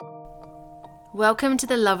Welcome to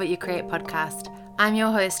the Love What You Create podcast. I'm your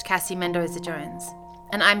host, Cassie Mendoza Jones,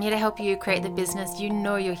 and I'm here to help you create the business you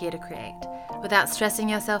know you're here to create without stressing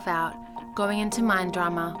yourself out, going into mind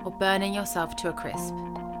drama, or burning yourself to a crisp.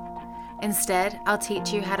 Instead, I'll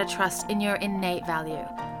teach you how to trust in your innate value,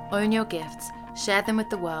 own your gifts, share them with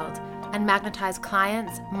the world, and magnetize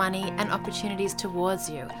clients, money, and opportunities towards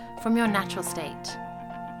you from your natural state.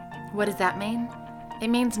 What does that mean? It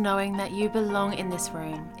means knowing that you belong in this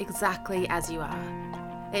room exactly as you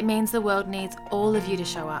are. It means the world needs all of you to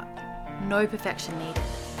show up. No perfection needed.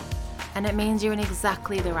 And it means you're in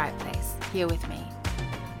exactly the right place, here with me.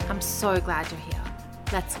 I'm so glad you're here.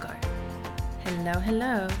 Let's go.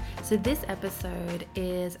 Hello. So this episode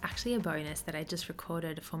is actually a bonus that I just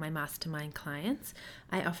recorded for my mastermind clients.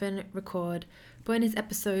 I often record bonus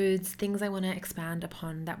episodes, things I want to expand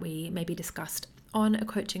upon that we maybe discussed on a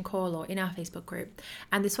coaching call or in our Facebook group.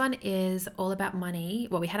 And this one is all about money.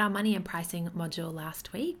 Well, we had our money and pricing module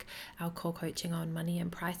last week, our core coaching on money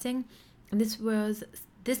and pricing. And this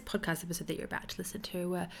podcast episode that you're about to listen to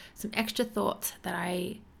were some extra thoughts that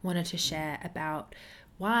I wanted to share about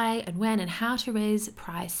why and when and how to raise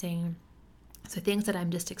pricing. So things that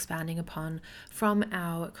I'm just expanding upon from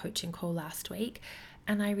our coaching call last week.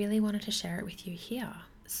 And I really wanted to share it with you here.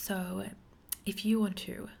 So if you want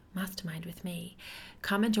to mastermind with me,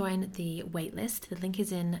 come and join the waitlist. The link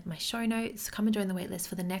is in my show notes. Come and join the waitlist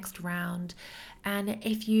for the next round. And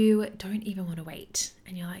if you don't even want to wait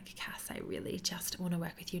and you're like, Cass, I really just want to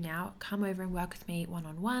work with you now, come over and work with me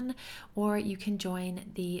one-on-one, or you can join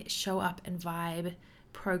the Show Up and Vibe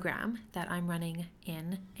program that I'm running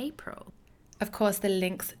in April. Of course, the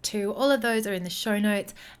links to all of those are in the show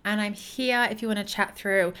notes, and I'm here if you want to chat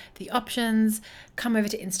through the options. Come over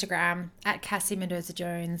to Instagram at Cassie Mendoza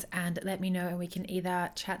Jones and let me know, and we can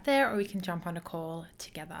either chat there or we can jump on a call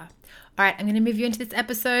together. All right, I'm going to move you into this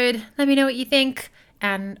episode. Let me know what you think,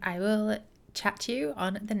 and I will chat to you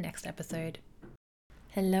on the next episode.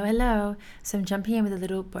 Hello. So I'm jumping in with a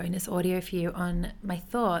little bonus audio for you on my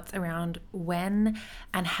thoughts around when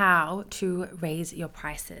and how to raise your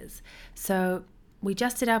prices. So we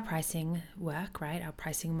just did our pricing work, right? Our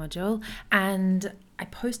pricing module. And I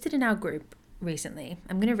posted in our group recently.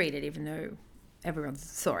 I'm going to read it even though everyone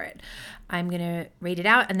saw it. I'm going to read it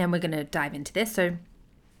out and then we're going to dive into this. So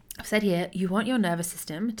I've said here, you want your nervous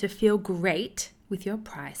system to feel great with your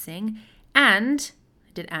pricing and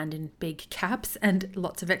did and in big caps and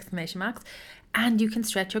lots of exclamation marks, and you can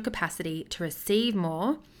stretch your capacity to receive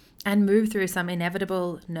more and move through some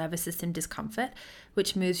inevitable nervous system discomfort,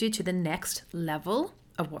 which moves you to the next level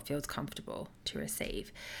of what feels comfortable to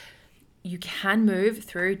receive. You can move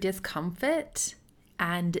through discomfort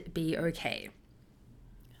and be okay.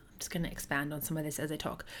 I'm just going to expand on some of this as I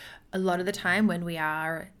talk. A lot of the time when we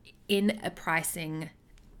are in a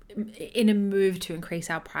move to increase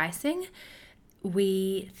our pricing,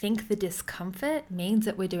 we think the discomfort means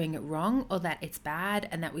that we're doing it wrong or that it's bad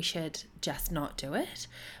and that we should just not do it,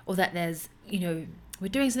 or that there's, we're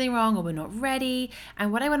doing something wrong or we're not ready.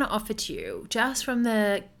 And what I want to offer to you just from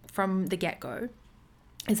the get-go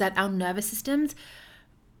is that our nervous systems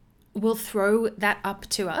will throw that up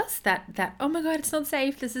to us, that oh my God, it's not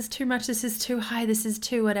safe, this is too much, this is too high, this is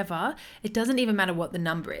too whatever. It doesn't even matter what the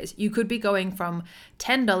number is. You could be going from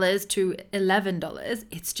 $10 to $11.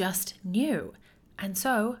 It's just new. And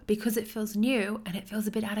so, because it feels new and it feels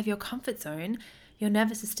a bit out of your comfort zone, your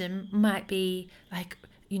nervous system might be like,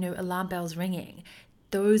 alarm bells ringing.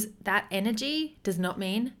 That energy does not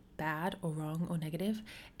mean bad or wrong or negative.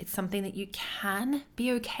 It's something that you can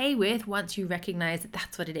be okay with once you recognize that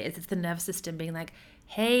that's what it is. It's the nervous system being like,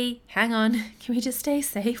 hey, hang on, can we just stay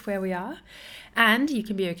safe where we are? And you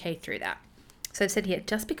can be okay through that. So I've said here,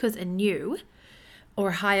 just because a new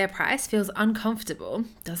or higher price feels uncomfortable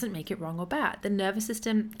doesn't make it wrong or bad. The nervous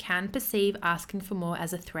system can perceive asking for more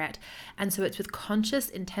as a threat. And so it's with conscious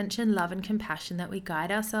intention, love, and compassion that we guide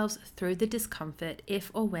ourselves through the discomfort if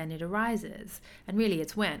or when it arises. And really,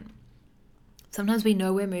 it's when. Sometimes we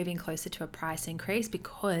know we're moving closer to a price increase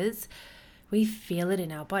because we feel it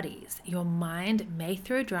in our bodies. Your mind may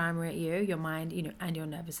throw drama at you, your mind, and your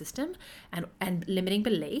nervous system and limiting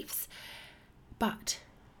beliefs, but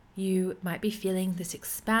you might be feeling this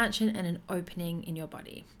expansion and an opening in your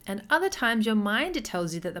body. And other times your mind, it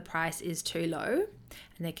tells you that the price is too low,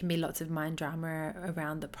 and there can be lots of mind drama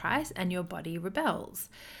around the price, and your body rebels.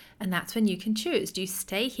 And that's when you can choose. Do you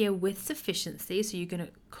stay here with sufficiency? So you're going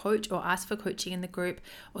to coach or ask for coaching in the group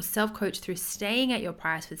or self-coach through staying at your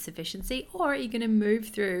price with sufficiency, or are you going to move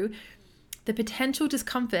through the potential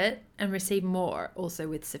discomfort and receive more also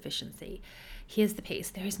with sufficiency? Here's the piece.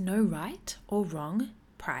 There is no right or wrong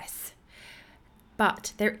price.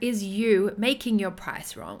 But there is you making your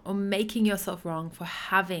price wrong or making yourself wrong for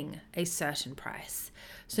having a certain price.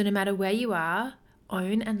 So no matter where you are,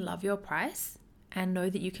 own and love your price and know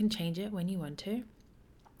that you can change it when you want to.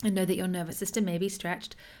 And know that your nervous system may be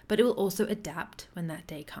stretched, but it will also adapt when that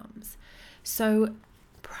day comes. So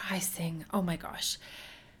pricing, oh my gosh.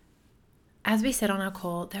 As we said on our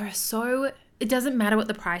call, it doesn't matter what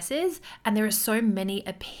the price is, and there are so many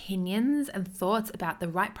opinions and thoughts about the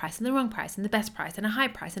right price and the wrong price and the best price and a high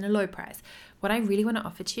price and a low price. What I really want to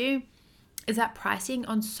offer to you is that pricing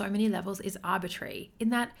on so many levels is arbitrary, in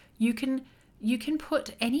that you can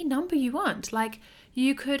put any number you want. Like,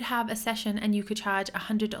 you could have a session and you could charge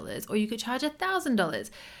 $100 or you could charge $1,000.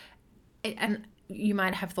 And you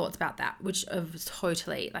might have thoughts about that, which of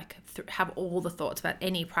totally have all the thoughts about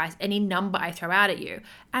any price, any number I throw out at you.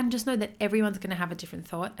 And just know that everyone's going to have a different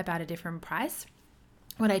thought about a different price.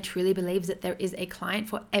 What I truly believe is that there is a client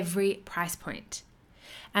for every price point.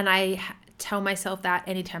 And I tell myself that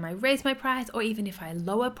anytime I raise my price, or even if I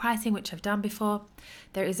lower pricing, which I've done before,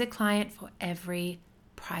 there is a client for every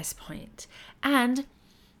price point. And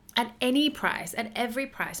at any price, at every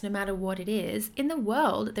price, no matter what it is, in the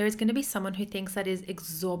world, there is going to be someone who thinks that is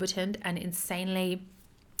exorbitant and insanely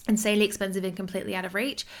expensive and completely out of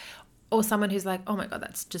reach, or someone who's like, oh my God,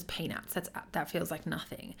 that's just peanuts. That feels like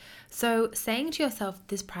nothing. So saying to yourself,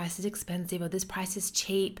 this price is expensive or this price is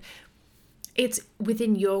cheap, it's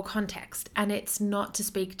within your context, and it's not to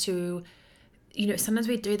speak to, sometimes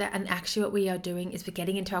we do that, and actually what we are doing is we're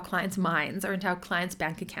getting into our clients' minds or into our clients'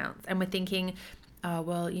 bank accounts, and we're thinking,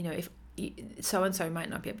 if so-and-so might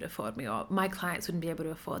not be able to afford me, or my clients wouldn't be able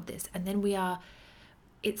to afford this. And then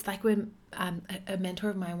it's like when a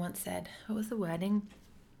mentor of mine once said, what was the wording?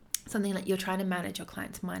 Something like, you're trying to manage your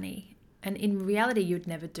client's money. And in reality, you'd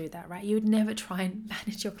never do that, right? You would never try and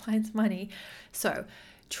manage your client's money. So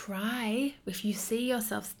try, if you see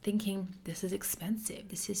yourself thinking, this is expensive,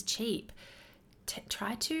 this is cheap,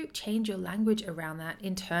 try to change your language around that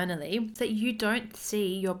internally so that you don't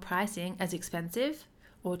see your pricing as expensive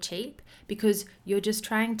or cheap, because you're just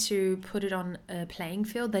trying to put it on a playing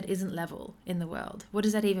field that isn't level in the world. What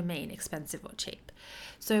does that even mean, expensive or cheap?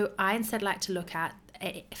 So I instead like to look at,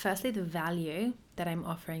 firstly, the value that I'm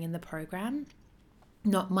offering in the program,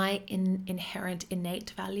 not my inherent innate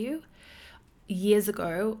value. Years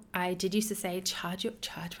ago, I did used to say, charge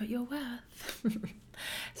what you're worth.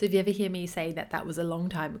 So if you ever hear me say that was a long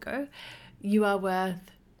time ago, you are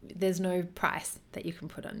worth, there's no price that you can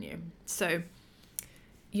put on you. So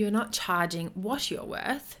you're not charging what you're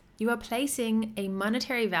worth. You are placing a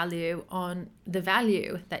monetary value on the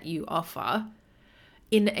value that you offer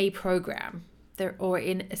in a program or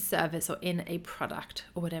in a service or in a product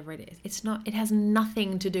or whatever it is. It has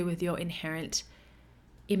nothing to do with your inherent,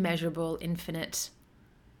 immeasurable, infinite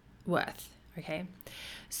worth. Okay.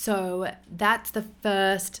 So that's the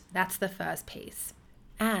first piece.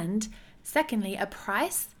 And secondly, a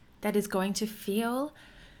price that is going to feel,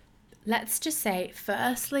 let's just say,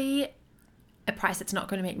 firstly, a price that's not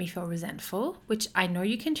going to make me feel resentful, which I know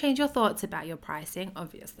you can change your thoughts about your pricing,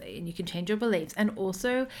 obviously, and you can change your beliefs. And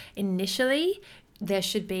also, initially, there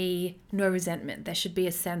should be no resentment. There should be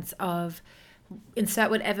a sense of, insert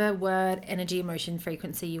whatever word, energy, emotion,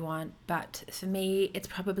 frequency you want. But for me, it's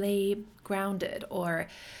probably grounded, or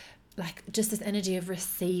like just this energy of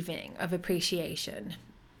receiving, of appreciation.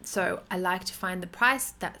 So I like to find the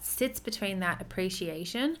price that sits between that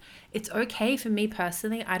appreciation. It's okay for me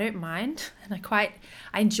personally. I don't mind. And I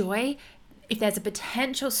enjoy if there's a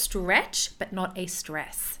potential stretch, but not a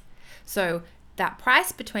stress. So that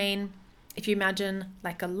price between, if you imagine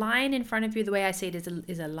like a line in front of you, the way I see it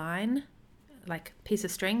is a line, like piece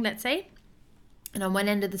of string, let's say. And on one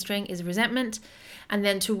end of the string is resentment. And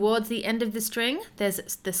then towards the end of the string, there's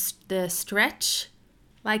the stretch,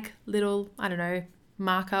 like little, I don't know,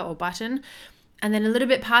 marker or button. And then a little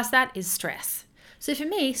bit past that is stress. So for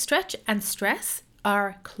me, stretch and stress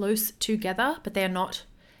are close together, but they're not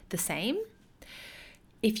the same.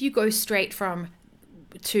 If you go straight from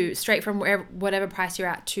whatever price you're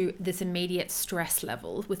at to this immediate stress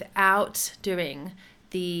level without doing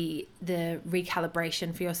the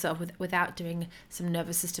recalibration for yourself, without doing some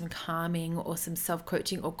nervous system calming or some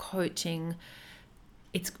self-coaching or coaching,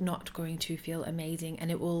 it's not going to feel amazing,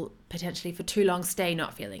 and it will potentially for too long stay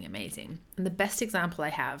not feeling amazing. And the best example I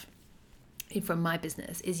have from my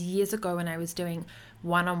business is years ago when I was doing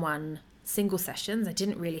one-on-one single sessions. I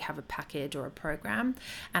didn't really have a package or a program,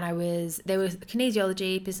 and there was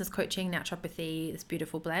kinesiology, business coaching, naturopathy, this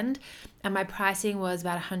beautiful blend, and my pricing was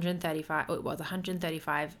about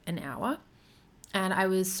 $135 an hour. And I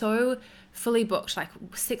was so fully booked, like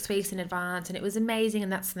 6 weeks in advance, and it was amazing.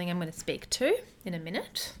 And that's something I'm going to speak to in a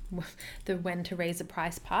minute, the when to raise the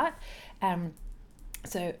price part. So I'm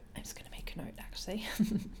just going to make a note actually.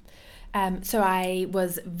 So I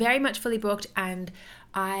was very much fully booked, and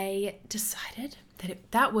I decided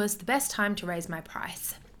that that was the best time to raise my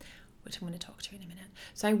price, which I'm going to talk to in a minute.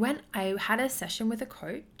 So I had a session with a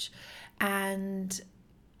coach, and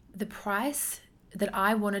the price that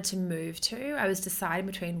I wanted to move to, I was deciding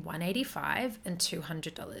between $185 and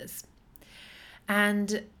 $200.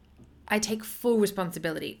 And I take full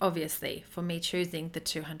responsibility, obviously, for me choosing the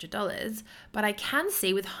 $200, but I can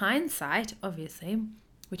see with hindsight, obviously,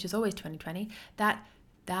 which is always 2020, that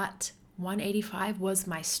 185 was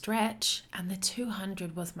my stretch and the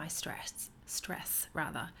 200 was my stress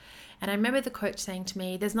rather. And I remember the coach saying to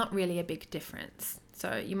me, there's not really a big difference,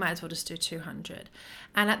 so you might as well just do 200.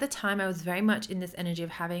 And at the time, I was very much in this energy of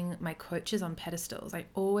having my coaches on pedestals. I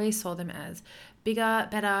always saw them as bigger,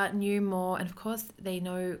 better, new, more. And of course, they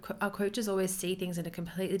know our coaches always see things in a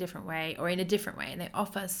completely different way, or in a different way. And they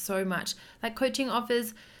offer so much, like coaching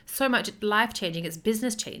offers so much life-changing, it's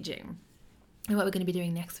business-changing. And what we're going to be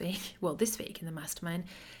doing next week, well, this week in the mastermind,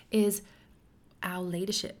 is our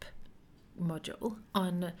leadership module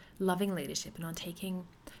on loving leadership and on taking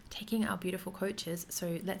our beautiful coaches.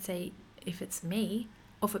 So let's say if it's me,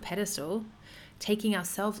 off a pedestal, taking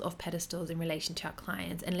ourselves off pedestals in relation to our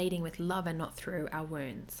clients and leading with love and not through our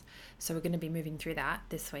wounds. So we're going to be moving through that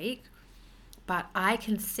this week. But I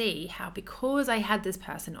can see how, because I had this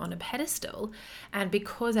person on a pedestal, and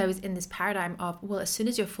because I was in this paradigm of, well, as soon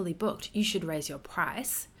as you're fully booked, you should raise your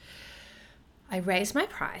price. I raised my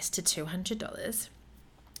price to $200,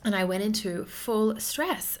 and I went into full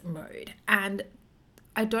stress mode. And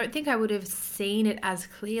I don't think I would have seen it as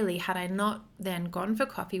clearly had I not then gone for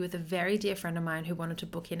coffee with a very dear friend of mine who wanted to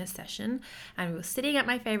book in a session. And we were sitting at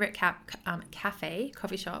my favorite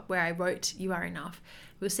coffee shop where I wrote, "You Are Enough."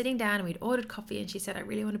 We were sitting down and we'd ordered coffee, and she said, "I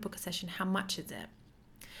really want to book a session. How much is it?"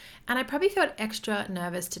 And I probably felt extra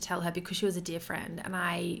nervous to tell her because she was a dear friend. And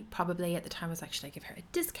I probably at the time was like, should I give her a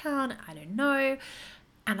discount? I don't know.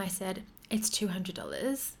 And I said, it's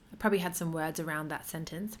 $200. I probably had some words around that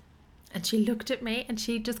sentence. And she looked at me and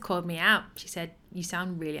she just called me out. She said, "You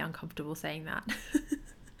sound really uncomfortable saying that."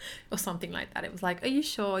 Or something like that. It was like, "Are you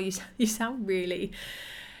sure? You sound really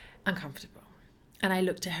uncomfortable." And I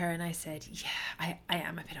looked at her and I said, "Yeah, I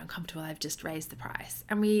am a bit uncomfortable. I've just raised the price."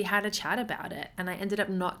 And we had a chat about it. And I ended up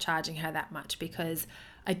not charging her that much because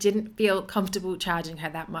I didn't feel comfortable charging her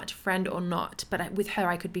that much, friend or not. But with her,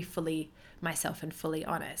 I could be fully myself and fully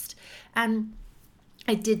honest. And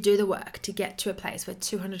I did do the work to get to a place where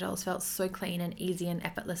 $200 felt so clean and easy and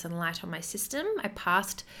effortless and light on my system.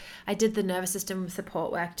 I did the nervous system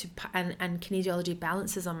support work and kinesiology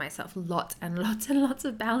balances on myself, lots and lots and lots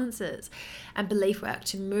of balances, and belief work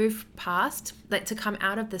to move past, like to come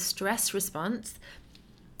out of the stress response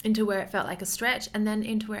into where it felt like a stretch, and then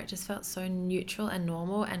into where it just felt so neutral and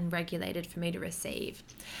normal and regulated for me to receive.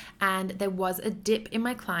 And there was a dip in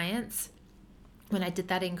my clients when I did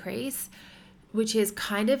that increase, which is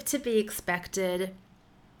kind of to be expected,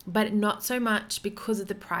 but not so much because of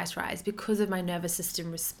the price rise, because of my nervous system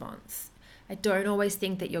response. I don't always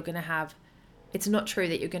think that it's not true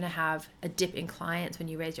that you're going to have a dip in clients when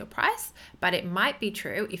you raise your price, but it might be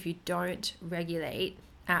true if you don't regulate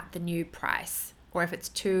at the new price or if it's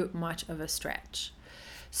too much of a stretch.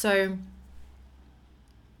 So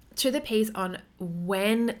to the piece on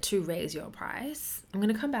when to raise your price, I'm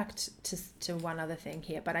going to come back to one other thing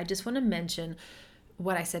here, but I just want to mention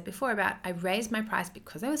what I said before about I raised my price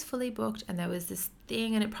because I was fully booked, and there was this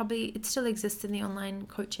thing, and it still exists in the online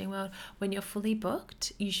coaching world. When you're fully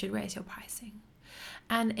booked, you should raise your pricing.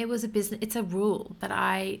 And it's a rule that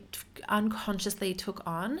I unconsciously took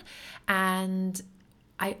on. And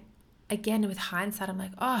again, with hindsight, I'm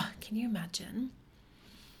like, oh, can you imagine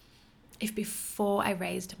if before I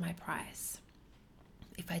raised my price,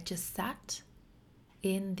 if I just sat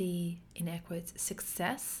in air quotes,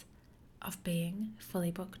 success of being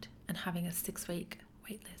fully booked and having a 6-week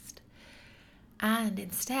wait list. And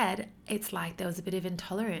instead, it's like there was a bit of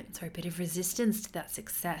intolerance or a bit of resistance to that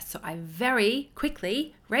success. So I very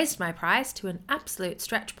quickly raised my price to an absolute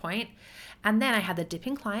stretch point. And then I had the dip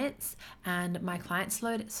in clients, and my clients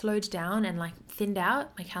slowed down and thinned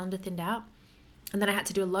out, my calendar thinned out. And then I had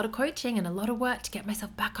to do a lot of coaching and a lot of work to get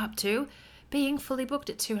myself back up to being fully booked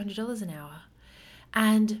at $200 an hour.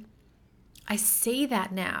 And I see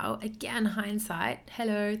that now, again, hindsight,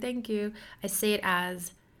 hello, thank you. I see it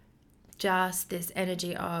as just this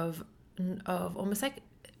energy of almost like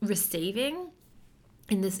receiving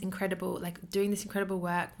in this incredible, like doing this incredible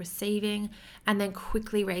work, receiving, and then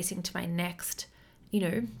quickly racing to my next,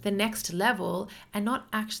 the next level, and not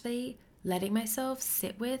actually letting myself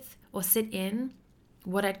sit with or sit in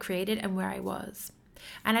what I'd created and where I was.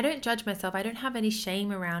 And I don't judge myself. I don't have any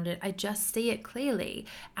shame around it. I just see it clearly.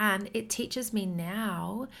 And it teaches me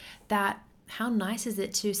now that how nice is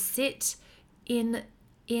it to sit in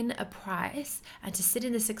a price and to sit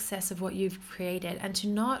in the success of what you've created, and to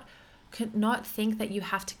not think that you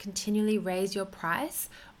have to continually raise your price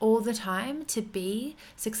all the time to be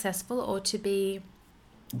successful, or to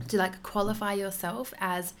like qualify yourself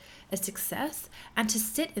as a success, and to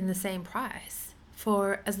sit in the same price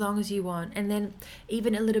for as long as you want, and then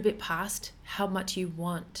even a little bit past how much you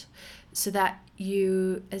want, so that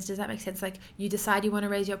does that make sense? Like, you decide you want to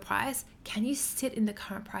raise your price. Can you sit in the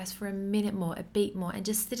current price for a minute more, a beat more, and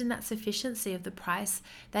just sit in that sufficiency of the price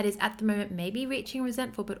that is at the moment maybe reaching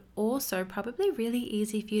resentful, but also probably really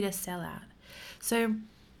easy for you to sell at? So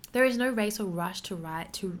there is no race or rush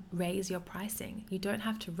to raise your pricing. You don't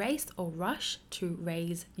have to race or rush to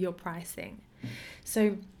raise your pricing.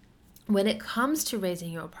 So when it comes to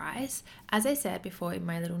raising your price, as I said before in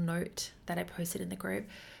my little note that I posted in the group,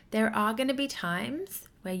 there are going to be times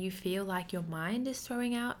where you feel like your mind is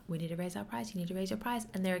throwing out, we need to raise our price, you need to raise your price.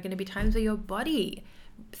 And there are going to be times where your body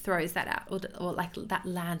throws that out, or like that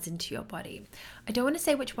lands into your body. I don't want to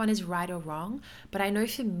say which one is right or wrong, but I know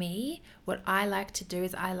for me, what I like to do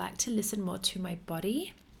is I like to listen more to my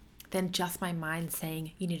body than just my mind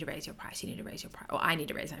saying, you need to raise your price, you need to raise your price, or I need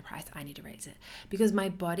to raise my price, I need to raise it. Because my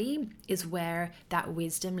body is where that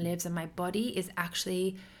wisdom lives, and my body is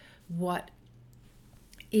actually what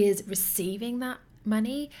is receiving that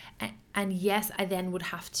money. And yes, I then would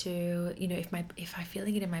have to, if I'm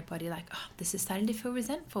feeling it in my body, like, oh, this is starting to feel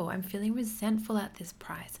resentful, I'm feeling resentful at this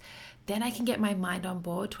price, then I can get my mind on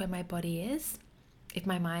board to where my body is. If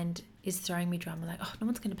my mind is throwing me drama, like, oh, no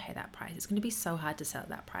one's going to pay that price, it's going to be so hard to sell at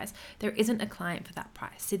that price, there isn't a client for that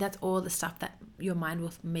price. See, that's all the stuff that your mind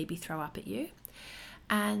will maybe throw up at you.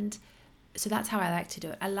 And so that's how I like to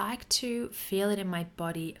do it. I like to feel it in my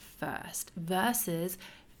body first, versus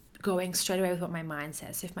going straight away with what my mind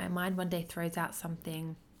says. So if my mind one day throws out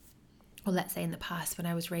something, or let's say in the past when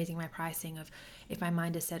I was raising my pricing, of if my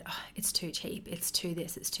mind has said, oh, it's too cheap, it's too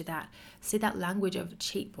this, it's too that. See, that language of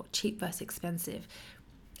cheap, or cheap versus expensive,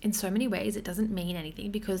 in so many ways it doesn't mean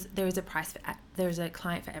anything, because there is a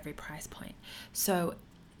client for every price point. So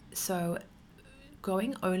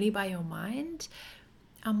going only by your mind,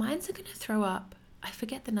 our minds are going to throw up, I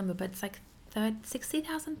forget the number, but it's like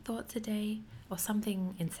 60,000 thoughts a day, or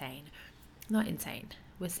something insane. Not insane,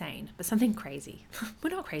 we're sane, but something crazy.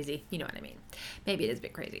 We're not crazy, you know what I mean. Maybe it is a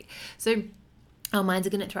bit crazy. So our minds are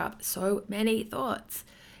going to throw up so many thoughts.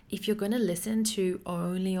 If you're going to listen to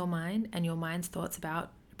only your mind and your mind's thoughts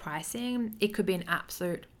about pricing, it could be an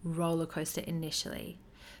absolute roller coaster initially.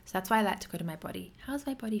 So that's why I like to go to my body. How's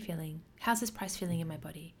my body feeling? How's this price feeling in my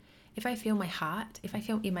body? If I feel my heart, if I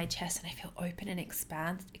feel in my chest and I feel open and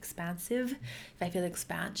expansive, if I feel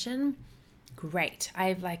expansion, great.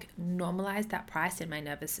 I've like normalized that price in my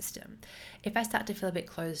nervous system. If I start to feel a bit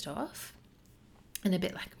closed off and a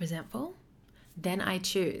bit like resentful, then I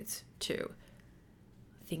choose to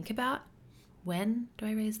think about, when do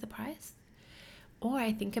I raise the price? Or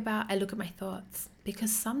I look at my thoughts,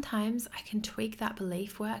 because sometimes I can tweak that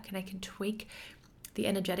belief work, and I can tweak the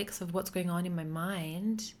energetics of what's going on in my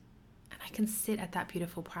mind, and I can sit at that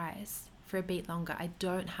beautiful price for a beat longer. I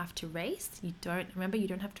don't have to race. You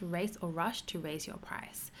don't have to race or rush to raise your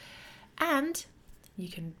price. And you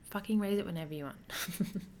can fucking raise it whenever you want.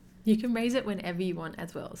 You can raise it whenever you want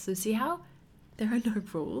as well. So see how there are no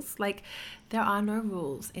rules? Like, there are no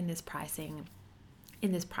rules in this pricing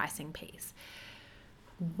piece.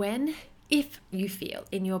 If you feel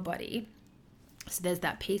in your body, so there's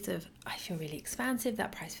that piece of, I feel really expansive,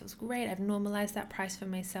 that price feels great, I've normalized that price for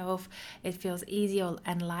myself, it feels easier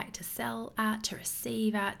and light to sell at, to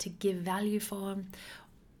receive at, to give value for.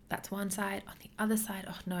 That's one side. On the other side,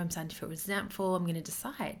 oh no, I'm starting to feel resentful, I'm going to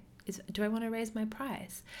decide, do I want to raise my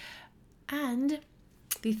price? And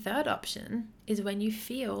the third option is when you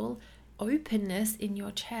feel openness in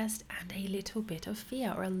your chest and a little bit of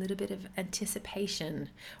fear, or a little bit of anticipation,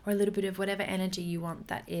 or a little bit of whatever energy you want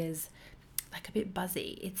that is like a bit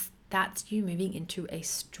buzzy. That's you moving into a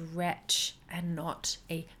stretch and not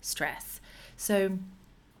a stress. So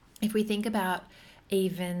if we think about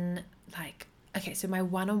even like, okay, so my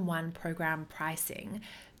one-on-one program pricing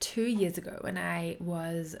 2 years ago, when I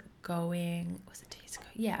was going, was it 2 years ago?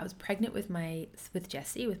 Yeah, I was pregnant with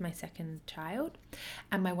Jessie, with my second child,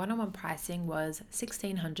 and my one-on-one pricing was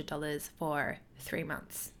 $1,600 for 3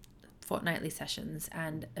 months, fortnightly sessions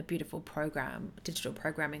and a beautiful program, digital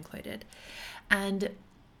program included. And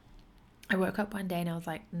I woke up one day and I was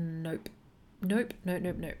like, nope.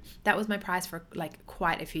 That was my price for like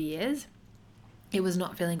quite a few years. It was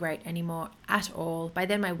not feeling great anymore at all. By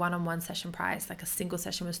then, my one-on-one session price, like a single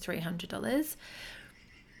session, was $300,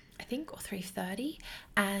 I think, or $330.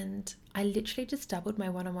 And I literally just doubled my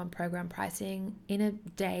one-on-one program pricing in a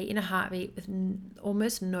day, in a heartbeat, with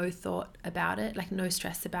almost no thought about it, like no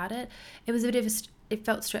stress about it. It was a bit of it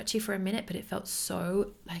felt stretchy for a minute, but it felt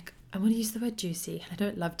so like, I want to use the word juicy. I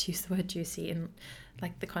don't love to use the word juicy in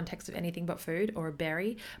like the context of anything but food or a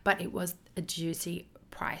berry, but it was a juicy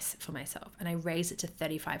price for myself. And I raised it to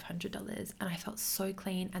 $3,500 and I felt so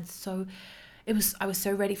clean and I was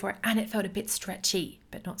so ready for it, and it felt a bit stretchy,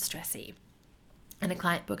 but not stressy. And a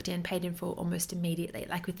client booked in, paid in full almost immediately,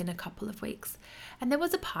 like within a couple of weeks. And there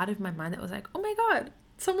was a part of my mind that was like, oh my God,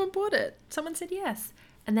 someone bought it. Someone said yes.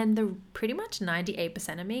 And then the pretty much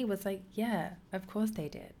 98% of me was like, yeah, of course they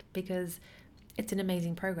did, because it's an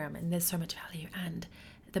amazing program and there's so much value, and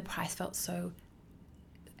the price felt so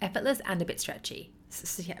effortless and a bit stretchy.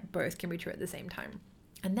 So yeah, both can be true at the same time.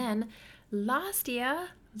 And then last year,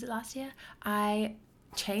 I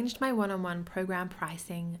changed my one-on-one program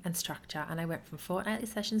pricing and structure, and I went from fortnightly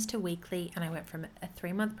sessions to weekly, and I went from a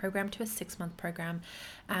 3-month program to a 6-month program,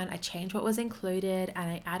 and I changed what was included, and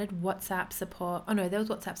I added WhatsApp support. Oh no, there was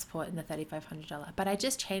WhatsApp support in the $3,500, but I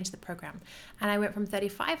just changed the program, and I went from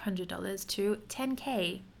 $3,500 to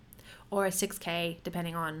 $10K or a $6K,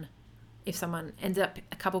 depending on if a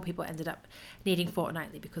couple people ended up needing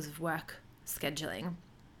fortnightly because of work scheduling.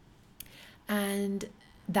 And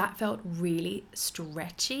that felt really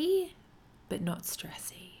stretchy, but not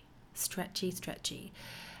stressy. Stretchy.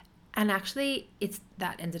 And actually,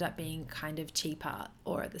 that ended up being kind of cheaper,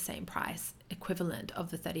 or at the same price, equivalent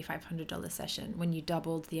of the $3,500 session, when you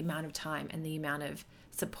doubled the amount of time and the amount of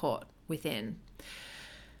support within.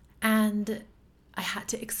 And I had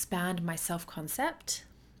to expand my self-concept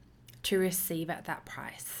to receive at that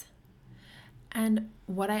price. And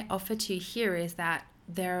what I offer to you here is that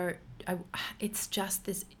it's just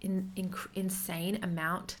this insane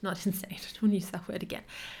amount, not insane, I don't want to use that word again,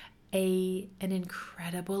 an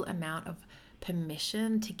incredible amount of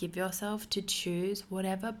permission to give yourself to choose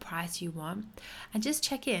whatever price you want, and just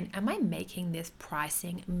check in. Am I making this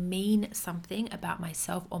pricing mean something about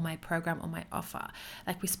myself or my program or my offer?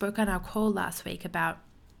 Like we spoke on our call last week about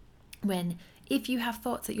if you have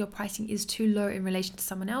thoughts that your pricing is too low in relation to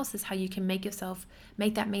someone else's, how you can make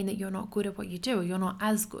that mean that you're not good at what you do, or you're not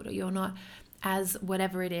as good, or you're not as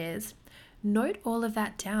whatever it is. Note all of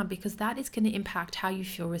that down, because that is going to impact how you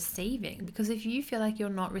feel receiving. Because if you feel like you're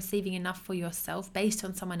not receiving enough for yourself based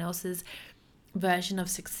on someone else's version of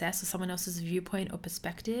success or someone else's viewpoint or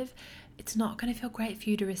perspective, it's not going to feel great for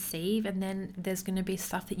you to receive. And then there's going to be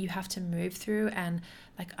stuff that you have to move through, and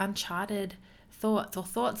like uncharted thoughts, or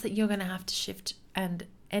thoughts that you're going to have to shift, and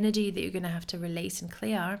energy that you're going to have to release and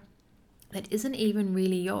clear that isn't even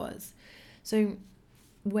really yours. So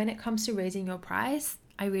when it comes to raising your price,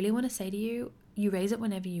 I really want to say to you, you raise it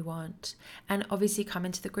whenever you want. And obviously come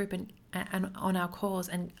into the group and on our calls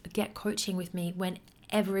and get coaching with me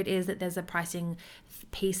whenever it is that there's a pricing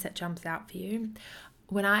piece that jumps out for you.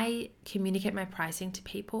 When I communicate my pricing to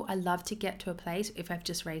people, I love to get to a place, if I've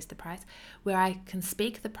just raised the price, where I can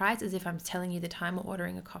speak the price as if I'm telling you the time or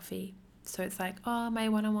ordering a coffee. So it's like, oh, my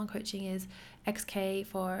one-on-one coaching is XK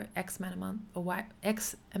for X amount of month, or Y,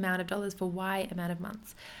 X amount of dollars for Y amount of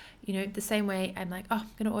months. You know, the same way I'm like, oh, I'm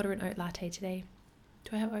going to order an oat latte today.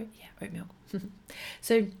 Do I have oat? Yeah, oat milk.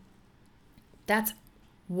 So that's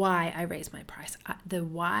why I raise my price. The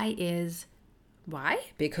why is, why?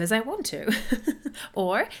 Because I want to.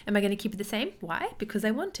 Or am I going to keep it the same? Why? Because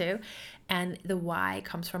I want to. And the why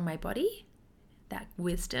comes from my body, that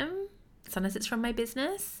wisdom. Sometimes it's from my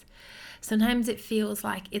business. Sometimes it feels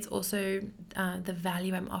like it's also the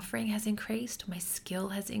value I'm offering has increased, my skill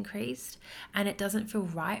has increased, and it doesn't feel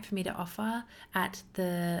right for me to offer at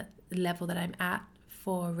the level that I'm at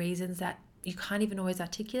for reasons that you can't even always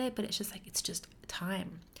articulate, but it's just like, it's just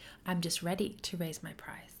time. I'm just ready to raise my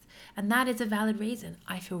price. And that is a valid reason.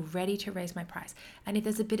 I feel ready to raise my price. And if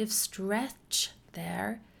there's a bit of stretch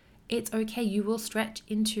there, it's okay. You will stretch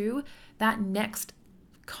into that next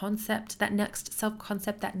concept, that next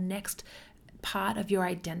self-concept, that next part of your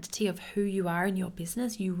identity of who you are in your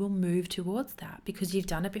business. You will move towards that because you've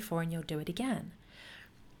done it before and you'll do it again.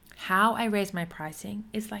 How I raise my pricing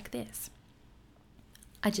is like this.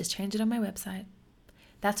 I just changed it on my website.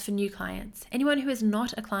 That's for new clients. Anyone who is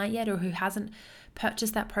not a client yet or who hasn't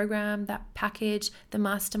purchased that program, that package, the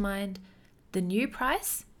mastermind, the new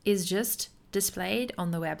price is just displayed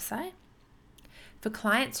on the website. For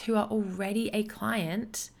clients who are already a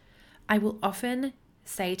client, I will often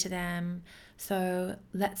say to them, so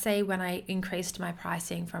let's say when I increased my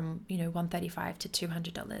pricing from, $135 to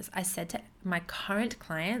 $200, I said to my current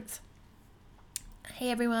clients,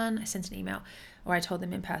 hey everyone, I sent an email, or I told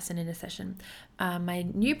them in person in a session, my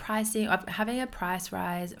new pricing, I'm having a price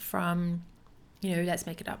rise from, let's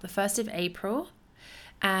make it up, the 1st of April,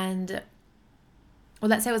 and, well,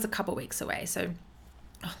 let's say it was a couple weeks away, so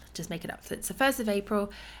just make it up. So it's the 1st of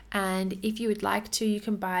April, and if you would like to, you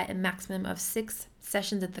can buy a maximum of 6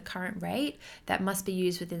 sessions at the current rate that must be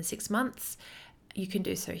used within 6 months. You can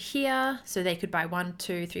do so here. So they could buy 1,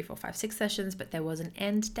 2, 3, 4, 5, 6 sessions, but there was an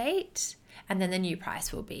end date, and then the new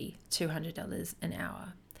price will be $200 an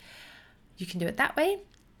hour. You can do it that way,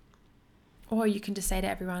 or you can just say to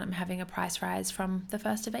everyone, I'm having a price rise from the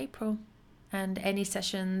 1st of April, and any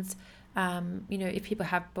sessions, if people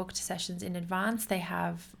have booked sessions in advance, they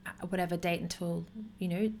have whatever date until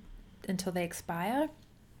they expire,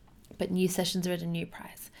 but new sessions are at a new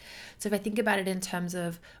price. So if I think about it in terms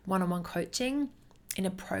of one-on-one coaching in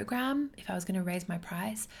a program, if I was going to raise my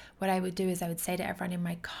price, what I would do is I would say to everyone in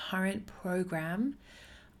my current program,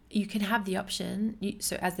 you can have the option.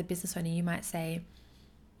 So as the business owner, you might say,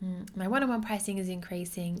 my one-on-one pricing is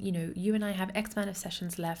increasing. You and I have X amount of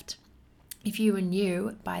sessions left. If you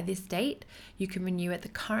renew by this date, you can renew at the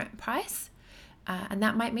current price. And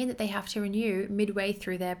that might mean that they have to renew midway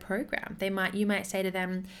through their program. You might say to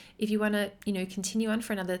them, if you want to, continue on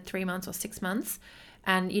for another 3 months or 6 months,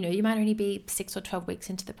 and, you might only be 6 or 12 weeks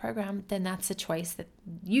into the program, then that's a choice that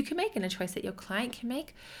you can make and a choice that your client can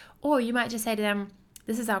make. Or you might just say to them,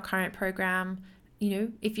 this is our current program.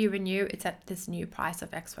 If you renew, it's at this new price of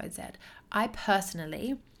XYZ. I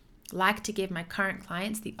personally like to give my current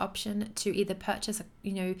clients the option to either purchase,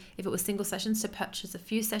 if it was single sessions, to purchase a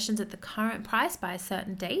few sessions at the current price by a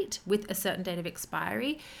certain date with a certain date of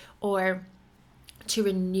expiry, or to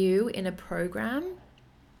renew in a program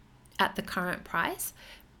at the current price.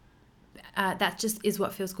 That just is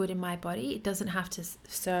what feels good in my body. It doesn't have to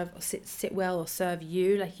serve or sit well or serve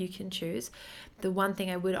you, like you can choose. The one thing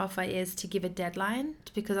I would offer is to give a deadline,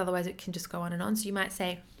 because otherwise it can just go on and on. So you might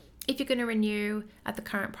say, if you're going to renew at the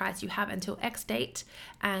current price, you have until X date.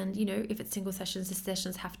 And, if it's single sessions, the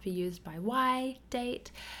sessions have to be used by Y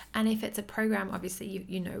date. And if it's a program, obviously,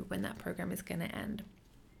 you know when that program is going to end.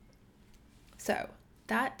 So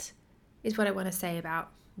that is what I want to say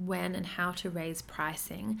about when and how to raise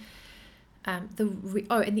pricing. And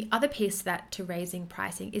the other piece to raising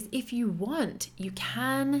pricing is, if you want, you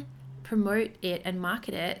can promote it and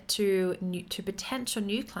market it to potential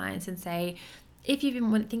new clients and say, if you've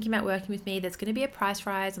been thinking about working with me, there's going to be a price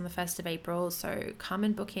rise on the 1st of April. So come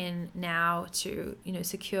and book in now to,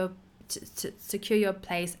 secure your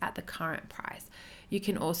place at the current price. You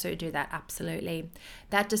can also do that. Absolutely.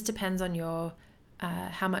 That just depends on your,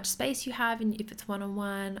 how much space you have, and if it's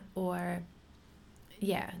one-on-one, or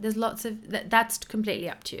there's lots of, that's completely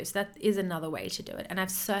up to you. So that is another way to do it. And I've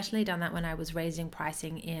certainly done that when I was raising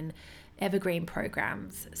pricing in evergreen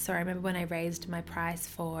programs. So I remember when I raised my price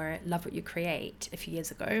for Love What You Create a few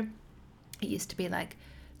years ago, it used to be like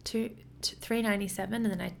 $397, and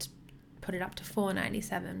then I put it up to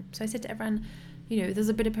 $497. So I said to everyone, there's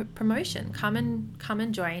a bit of a promotion. Come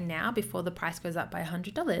and join now before the price goes up by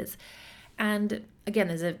 $100. And again,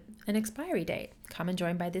 there's an expiry date. Come and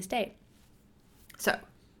join by this date. So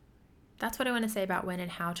that's what I want to say about when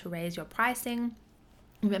and how to raise your pricing.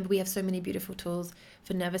 Remember, we have so many beautiful tools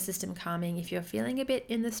for nervous system calming if you're feeling a bit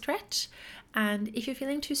in the stretch. And if you're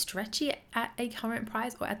feeling too stretchy at a current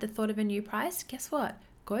price or at the thought of a new price, guess what?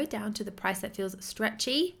 Go down to the price that feels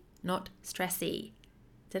stretchy, not stressy.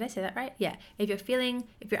 Did I say that right? Yeah. If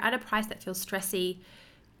you're at a price that feels stressy,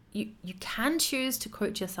 you can choose to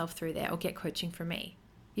coach yourself through there, or get coaching from me.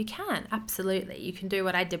 You can, absolutely. You can do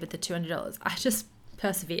what I did with the $200. I just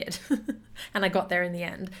persevered and I got there in the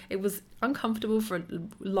end. It was uncomfortable for a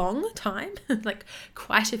long time, like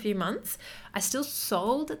quite a few months. I still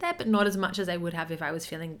sold there, but not as much as I would have if I was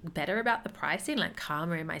feeling better about the pricing, like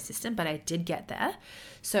calmer in my system, but I did get there.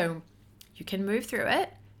 So you can move through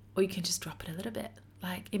it, or you can just drop it a little bit.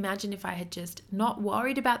 Like, imagine if I had just not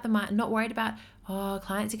worried about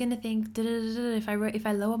clients are going to think, if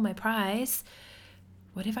I lower my price.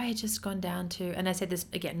 What if I had just gone down to, and I said this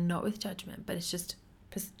again, not with judgment, but it's just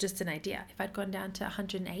an idea. If I'd gone down to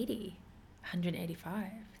 180, 185,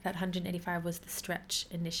 that 185 was the stretch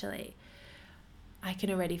initially. I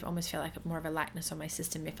can already almost feel like more of a lightness on my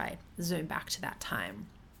system if I zoom back to that time.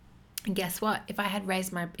 And guess what? If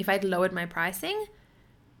I'd lowered my pricing,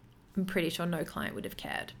 I'm pretty sure no client would have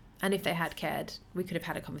cared. And if they had cared, we could have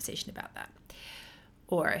had a conversation about that.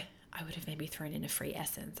 Or I would have maybe thrown in a free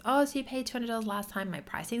essence. Oh, so you paid $200 last time. My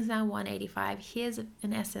pricing is now $185. Here's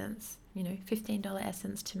an essence, $15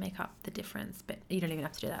 essence to make up the difference. But you don't even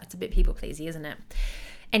have to do that. It's a bit people pleasy, isn't it?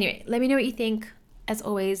 Anyway, let me know what you think. As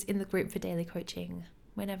always, in the group for daily coaching,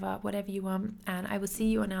 whenever, whatever you want. And I will see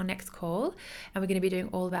you on our next call. And we're going to be doing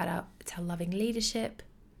all about our loving leadership,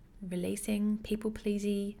 releasing people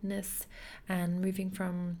pleasiness, and moving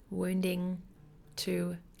from wounding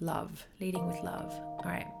to love, leading with love. All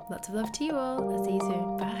right, lots of love to you all. I'll see you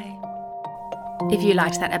soon. Bye. If you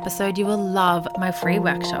liked that episode, you will love my free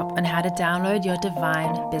workshop on how to download your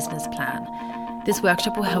divine business plan. This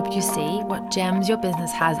workshop will help you see what gems your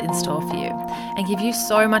business has in store for you and give you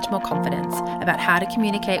so much more confidence about how to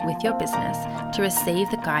communicate with your business to receive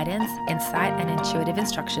the guidance, insight, and intuitive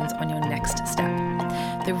instructions on your next step.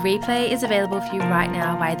 The replay is available for you right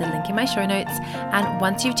now via the link in my show notes. And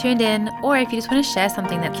once you've tuned in, or if you just want to share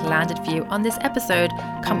something that's landed for you on this episode,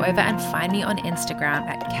 come over and find me on Instagram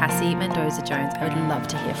at Cassie Mendoza Jones. I would love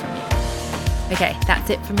to hear from you. Okay, that's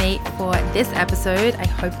it for me for this episode. I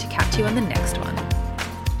hope to catch you on the next one.